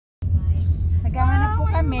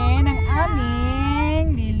kami ng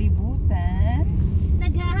aming lilibutan.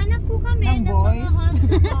 Naghahanap po kami ng mga boys.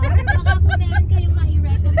 host bar. Baka po meron kayong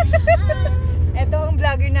ma-i-recommend. Ito ang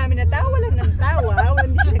vlogger namin na tawa lang ng tawa.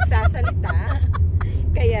 Hindi siya nagsasalita.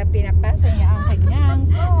 Kaya pinapasa niya ang kanyang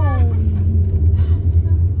phone.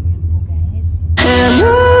 So yan po guys.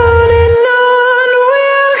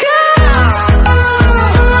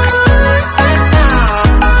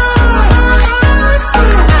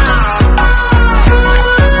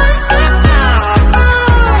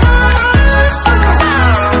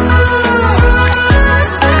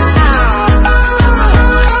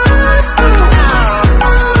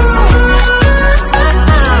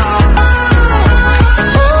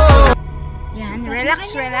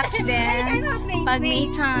 Relax din. Pag may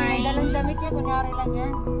time. Dalang damit yan, kunyari lang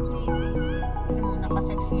yan.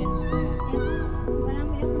 Naka-sexy yan. Wala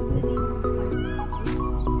mo yung wait lang guys.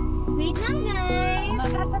 Wait lang guys.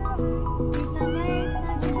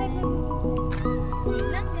 Wait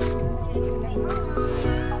lang guys.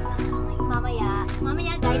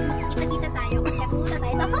 Mamaya guys, makikita-kita tayo kasi pumunta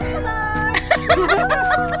tayo sa festival.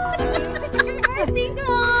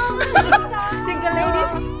 Single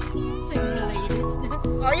ladies.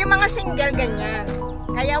 O, yung mga single ganyan.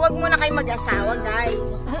 Kaya wag muna kayo mag-asawa,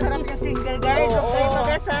 guys. Sarap ka single guys. Huwag kayo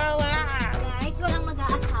mag-asawa. Guys, walang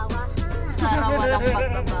mag-aasawa. Para walang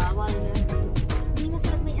magbabawal na. Hindi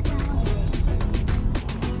masarap may asawa guys.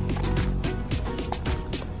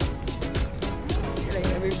 Sila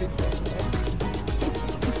yung nabibig.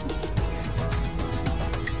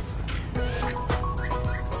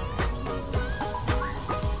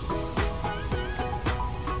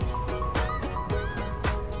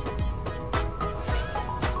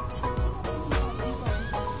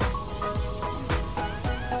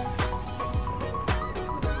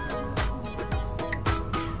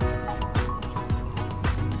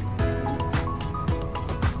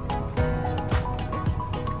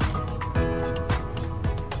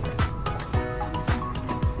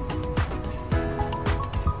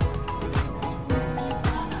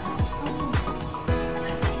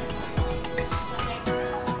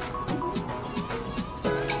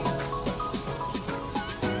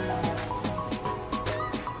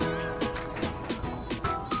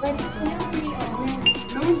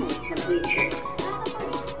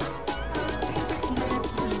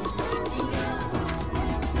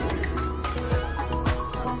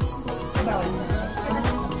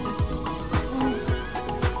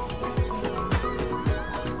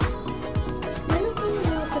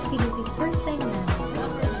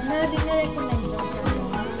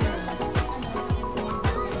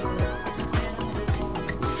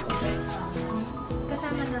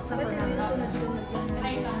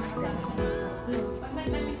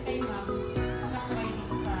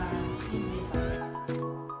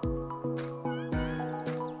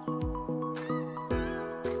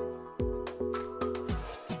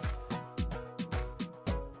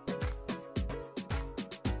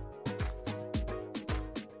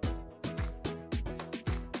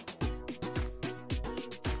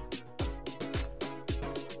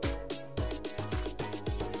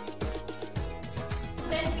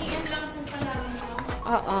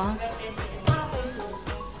 Oo.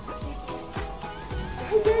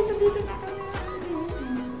 Hi guys, so dito na kami.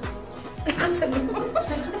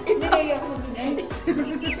 Sinaya ko din.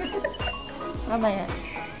 Mamaya.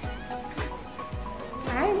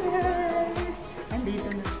 Hi guys!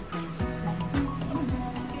 Andito na si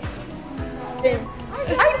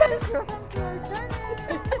Ay,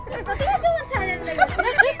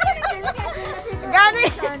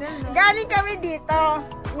 galing kami dito.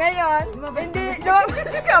 Ngayon, hindi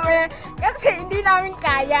lumabas kami kasi hindi namin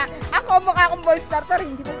kaya. Ako mukha akong boy starter,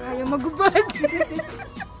 hindi ko kaya magubad.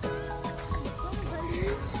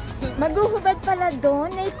 Maguhubad pala doon,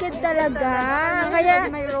 naked talaga. Kaya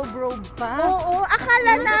may robe pa. oo,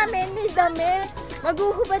 akala namin may dami.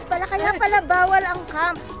 Maguhubad pala, kaya pala bawal ang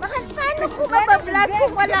cam. Bakit paano ko mabablog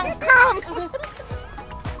kung walang cam?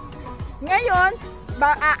 Ngayon,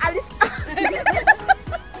 aalis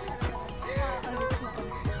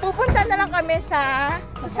pupunta na lang kami sa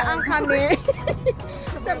kung saan kami.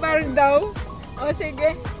 Sa bar daw. O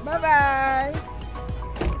sige, bye-bye.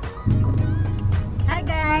 Hi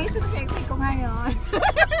guys! Ang sexy ko ngayon.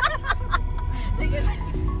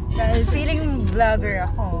 Dahil feeling vlogger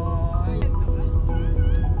ako.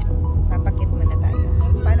 Papakit muna tayo.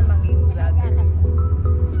 Paano maging vlogger?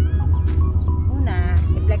 Una,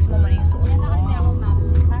 i-flex mo muna yung suot mo.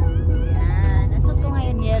 Yan. Ang suot ko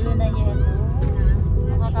ngayon, yellow na yellow.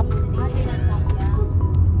 Makakaputi. Ganda.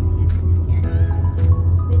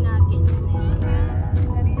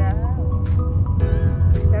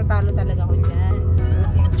 Pero talo talaga ko dyan.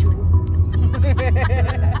 Susuot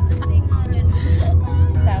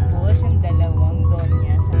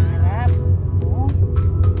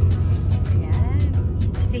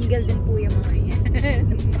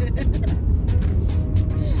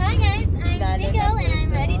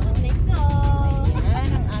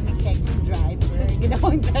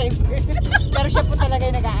driver. Pero siya po talaga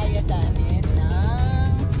yung nag-aaya sa amin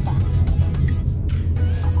ng spa.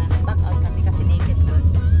 Nagbackout kami kasi naked doon.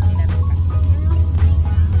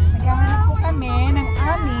 Naghahanap po kami ng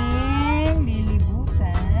aming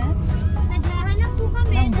lilibutan. Naghahanap po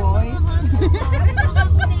kami ng boys. Baka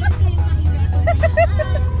po na yun kayo ma-i-record na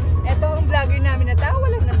yan. Ito ang vlogger namin na tawa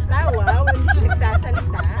lang ng tawa. Hindi siya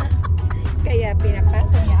nagsasalita. Kaya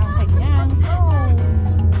pinapasa niya ang kanyang phone.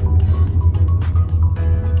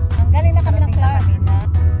 Ang galing na kami ng club.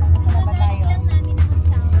 Nasa na ba tayo? Lang namin na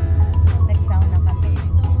mag-sauna. Nag-sauna kami.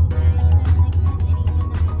 So guys, next destination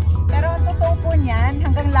namin. Pero ang totoo po niyan,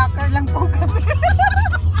 hanggang locker lang po kami.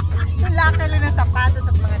 Yung locker lang ng sapatos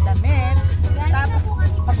at mga damit. Tapos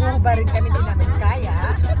pag-uhubarin kami, di namin kaya.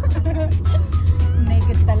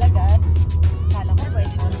 Naked talaga. Kala ko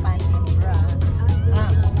pwede kong pants and bra.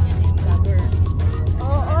 Yan yung vlogger.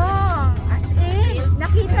 Oo. As in,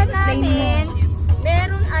 nakita namin,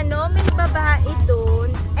 meron may babae doon.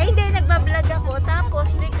 Ay hindi, nagbablog ako.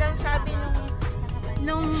 Tapos biglang sabi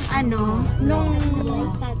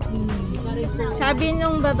sabi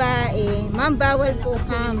nung babae, ma'am, bawal po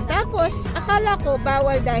cam. Tapos akala ko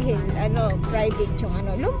bawal dahil private yung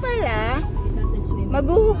Nung pala,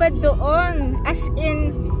 maghuhubad doon. As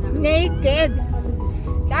in, naked.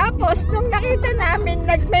 Tapos nung nakita namin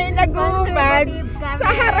may naghuhubad sa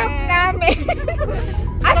harap namin.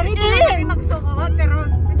 As in, magsuot pero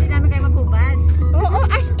hindi namin kayo maghubad. oo,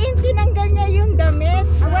 as in, tinanggal niya yung damit.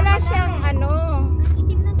 Wala siyang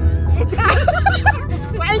Itim naman.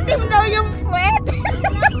 maitim daw yung puwet.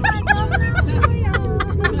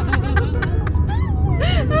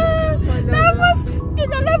 Tapos,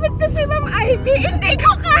 kinalapit ko si Ma'am Ivy, hindi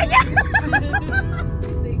ko kaya.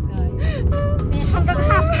 Hanggang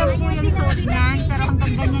half lang po yung suot niyan, pero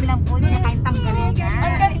hanggang ganyan lang po niya, kahit tanggalin yan.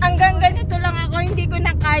 Hanggang ganito lang ako, hindi ko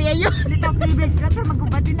na kaya yun. Dito privilege na, pero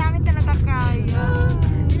maghubad din namin talaga kaya.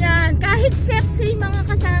 Yan, kahit sexy mga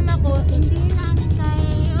kasama ko, hindi namin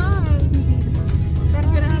kaya yun. Pero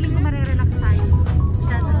feeling ko marirelax tayo.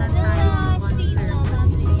 Masyado na tayo. Steam na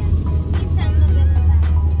mamaya. Minsan magano tayo.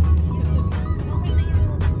 Okay na yung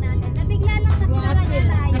utak natin. Nabigla lang kasi talaga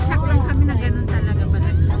tayo. Na-shock lang kami na ganun talaga pala.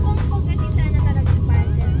 Nakumpog kasi sana talagang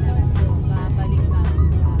budget talaga. Babalik na.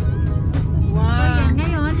 So yan,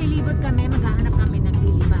 ngayon, lilibot kami, maghahanap kami ng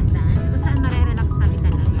lilibatan. Kung saan marirelax kami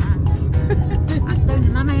talaga. After,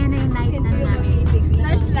 mamaya na yung night na namin.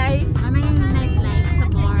 Nightlife. Mamaya yung nightlife sa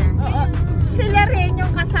bar. Oo. Sila rin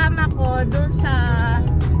yung kasama ko doon sa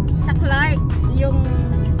Clark. Yung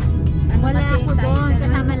Wala kasi ako doon, title,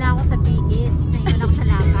 kasama lang ako sa bigis. Naiwan ako sa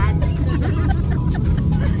lakad.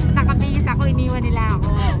 Nakabigis ako, iniwan nila ako.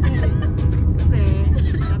 Kasi,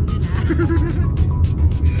 alam nyo na.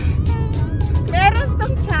 Meron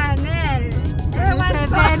tong channel. Ewan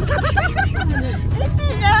ko. Hindi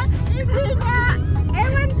nga.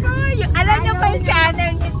 Ewan ko. Alam nyo ba yung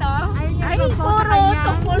channel nito? Ay, puro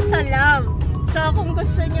tungkol sa love. So, kung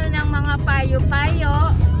gusto nyo ng mga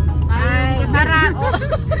payo-payo, ay, marami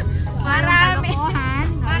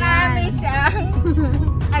siyang,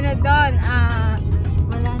 doon,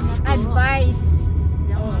 Wala na po. advice.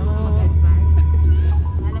 Hindi ako marunong mag-advise.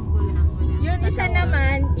 Alam ko yun ako na. Yun isa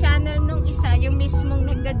naman, channel nung isa, yung mismong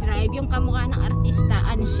nagda-drive, yung kamukha ng artista,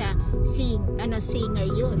 siya, singer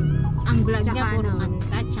yun. Ang vlog niya, Tsaka puro ano?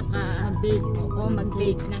 kanta, tsaka bake. Oo,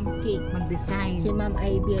 mag-bake ng cake. Mag-design. Si Ma'am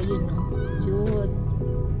Ivy, yun, no? Yun.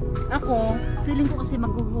 Ako, feeling ko kasi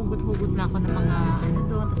maghuhugot-hugot na ako ng mga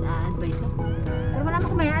doon, tapos a-advise ako. Pero wala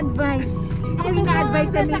akong may advice. Ako yung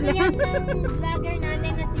na-advise sa nila. Sasakyan ng vlogger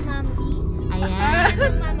natin na si Mami. Ayan.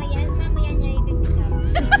 Mamaya niya i-pick-up.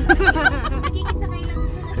 Nakikisakay lang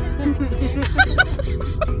muna siya sa akin.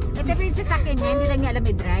 Ito rin sa akin niya, hindi lang niya alam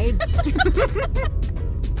i-drive.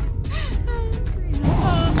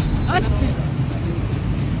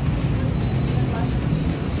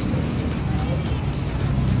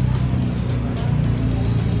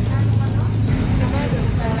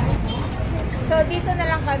 So, dito na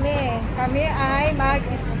lang kami. Kami ay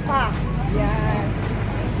mag-spa. Yan.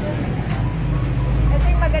 Ito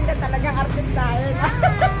yung maganda talagang artistahin.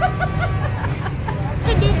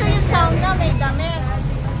 Dito yung sauna, may damit.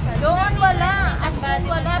 Doon wala. As in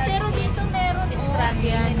wala. Pero dito meron. Strap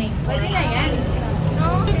yan. Pwede na yan.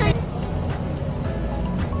 No? Dito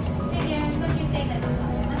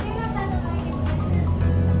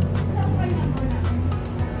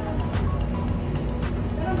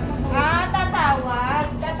tatawag.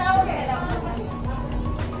 Tatawag ka lang.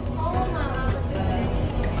 Oo, Mami.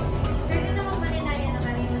 Pwede naman ba nila yan na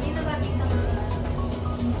kanina? Dito ba bisa mo?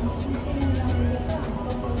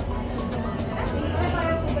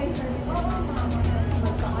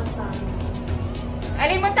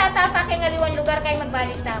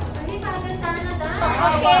 balik tapos. Ay, maganda na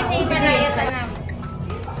daw. Okay, hindi malaya tanam.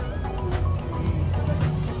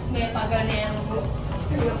 May pagaling po.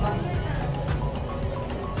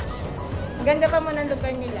 Ganda pa mo ng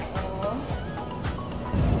lugar nila. Oh.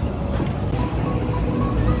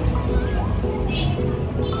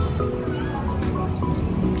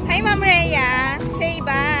 Hi, Ma'am Rhea. Say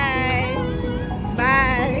bye.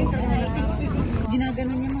 Bye.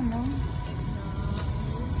 Ginaganon niya, mama.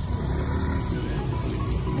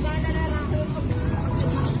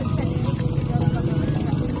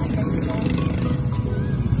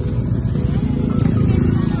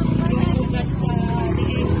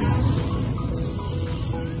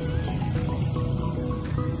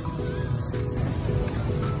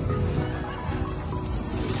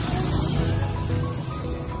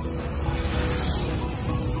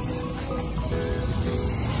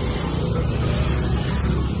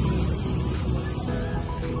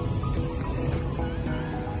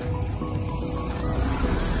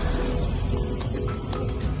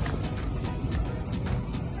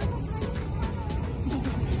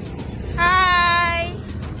 Hi!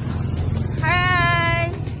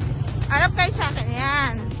 Hi! Harap kayo sa akin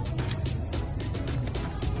yan.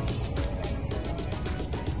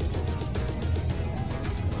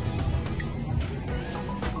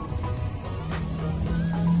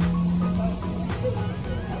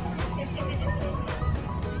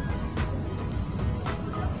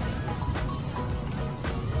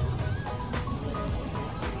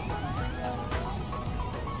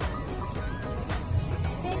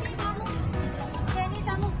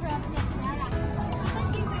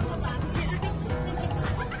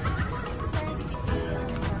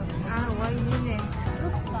 Ah, why yun eh?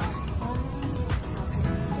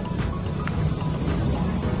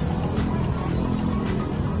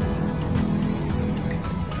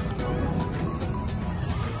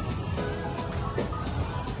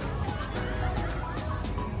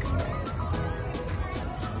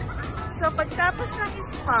 So, pagtapos ng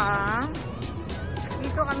spa,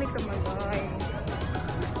 dito kami tumuloy.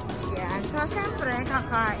 Yan. So, siyempre,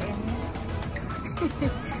 kakain.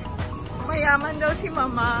 Mayaman daw si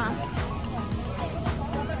Mama.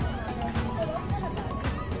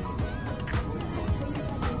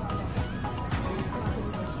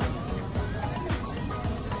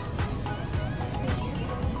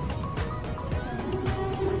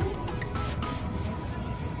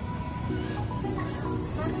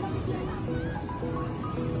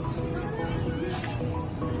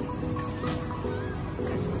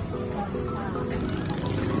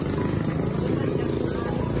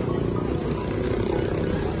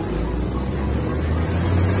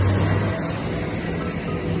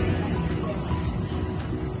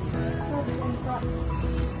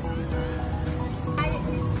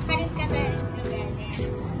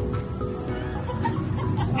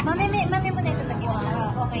 Mami mo na ito tagin mo.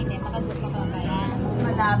 Okay na, makagod ka pa ba?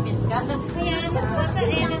 Malapit ka. Kaya nagpasa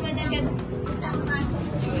eh naman ang gano'n.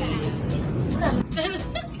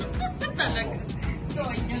 Talaga.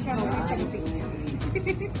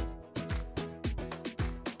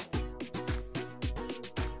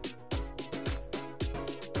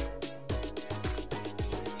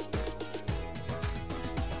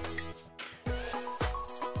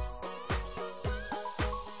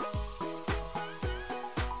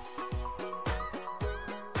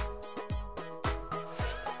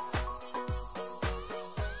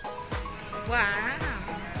 Wow!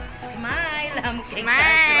 Smile.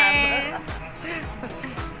 Smile!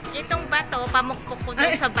 Itong bato, pamukpok ko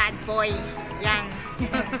doon sa bad boy. Yan.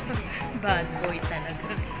 Bad boy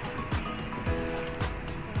talaga.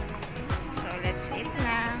 So, let's eat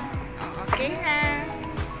na. Oh, okay na.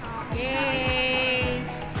 Yay!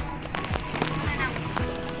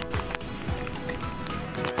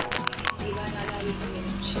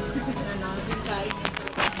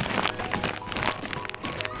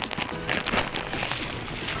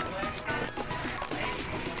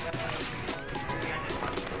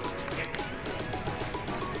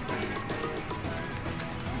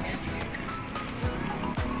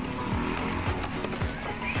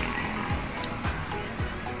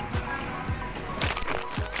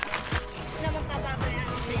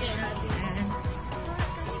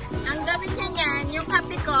 Ang gawin niya niyan, yung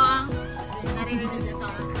kape ko, naririnig na to.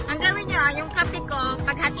 Ang gawin niya, yung kape ko,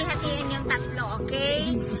 paghati-hatiin yung tatlo,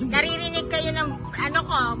 okay? Naririnig kayo ng,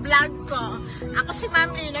 vlog ko. Ako si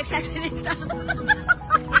Ma'am Lee, nagsasalita.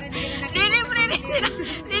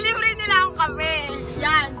 Lilibre nila akong kape.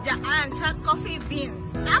 Yan, dyan, sa coffee bean.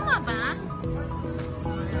 Tama ba?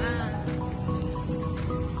 Yan.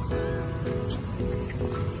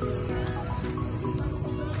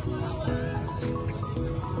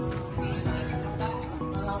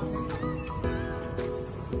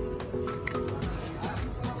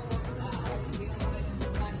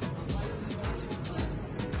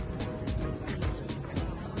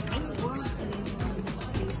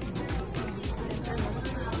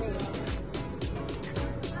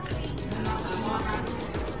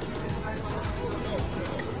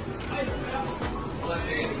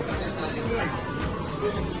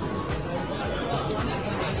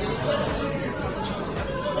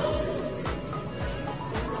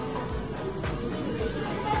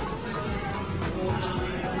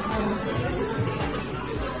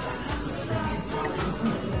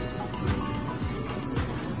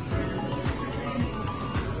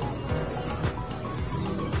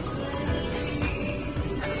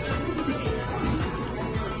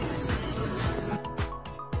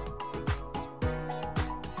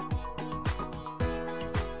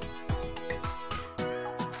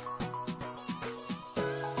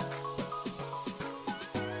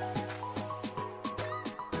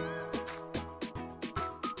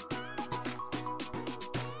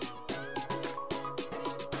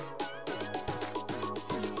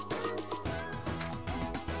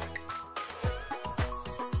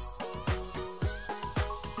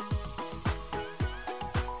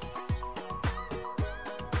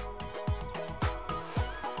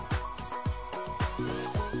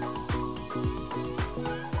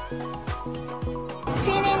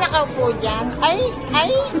 nakaupo dyan. Ay!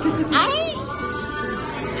 Ay! Ay!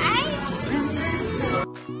 Ay!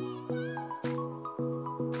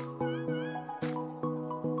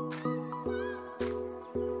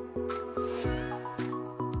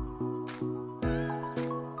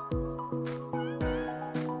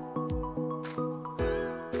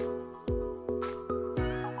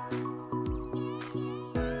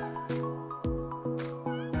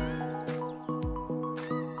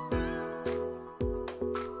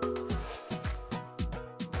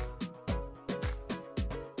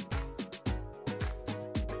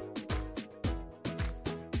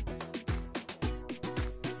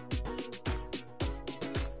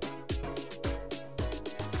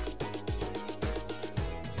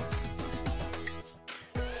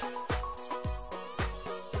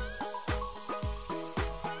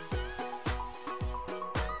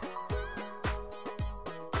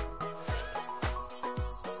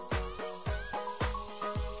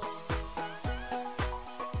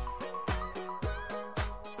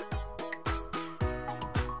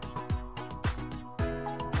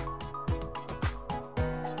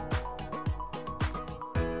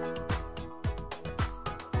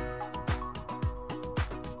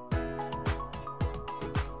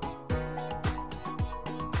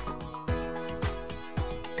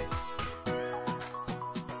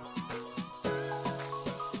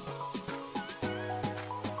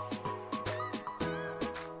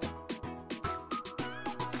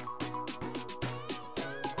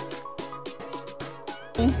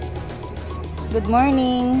 Good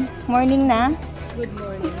morning. Morning na. Good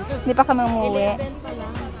morning. Hindi pa kami umuwi.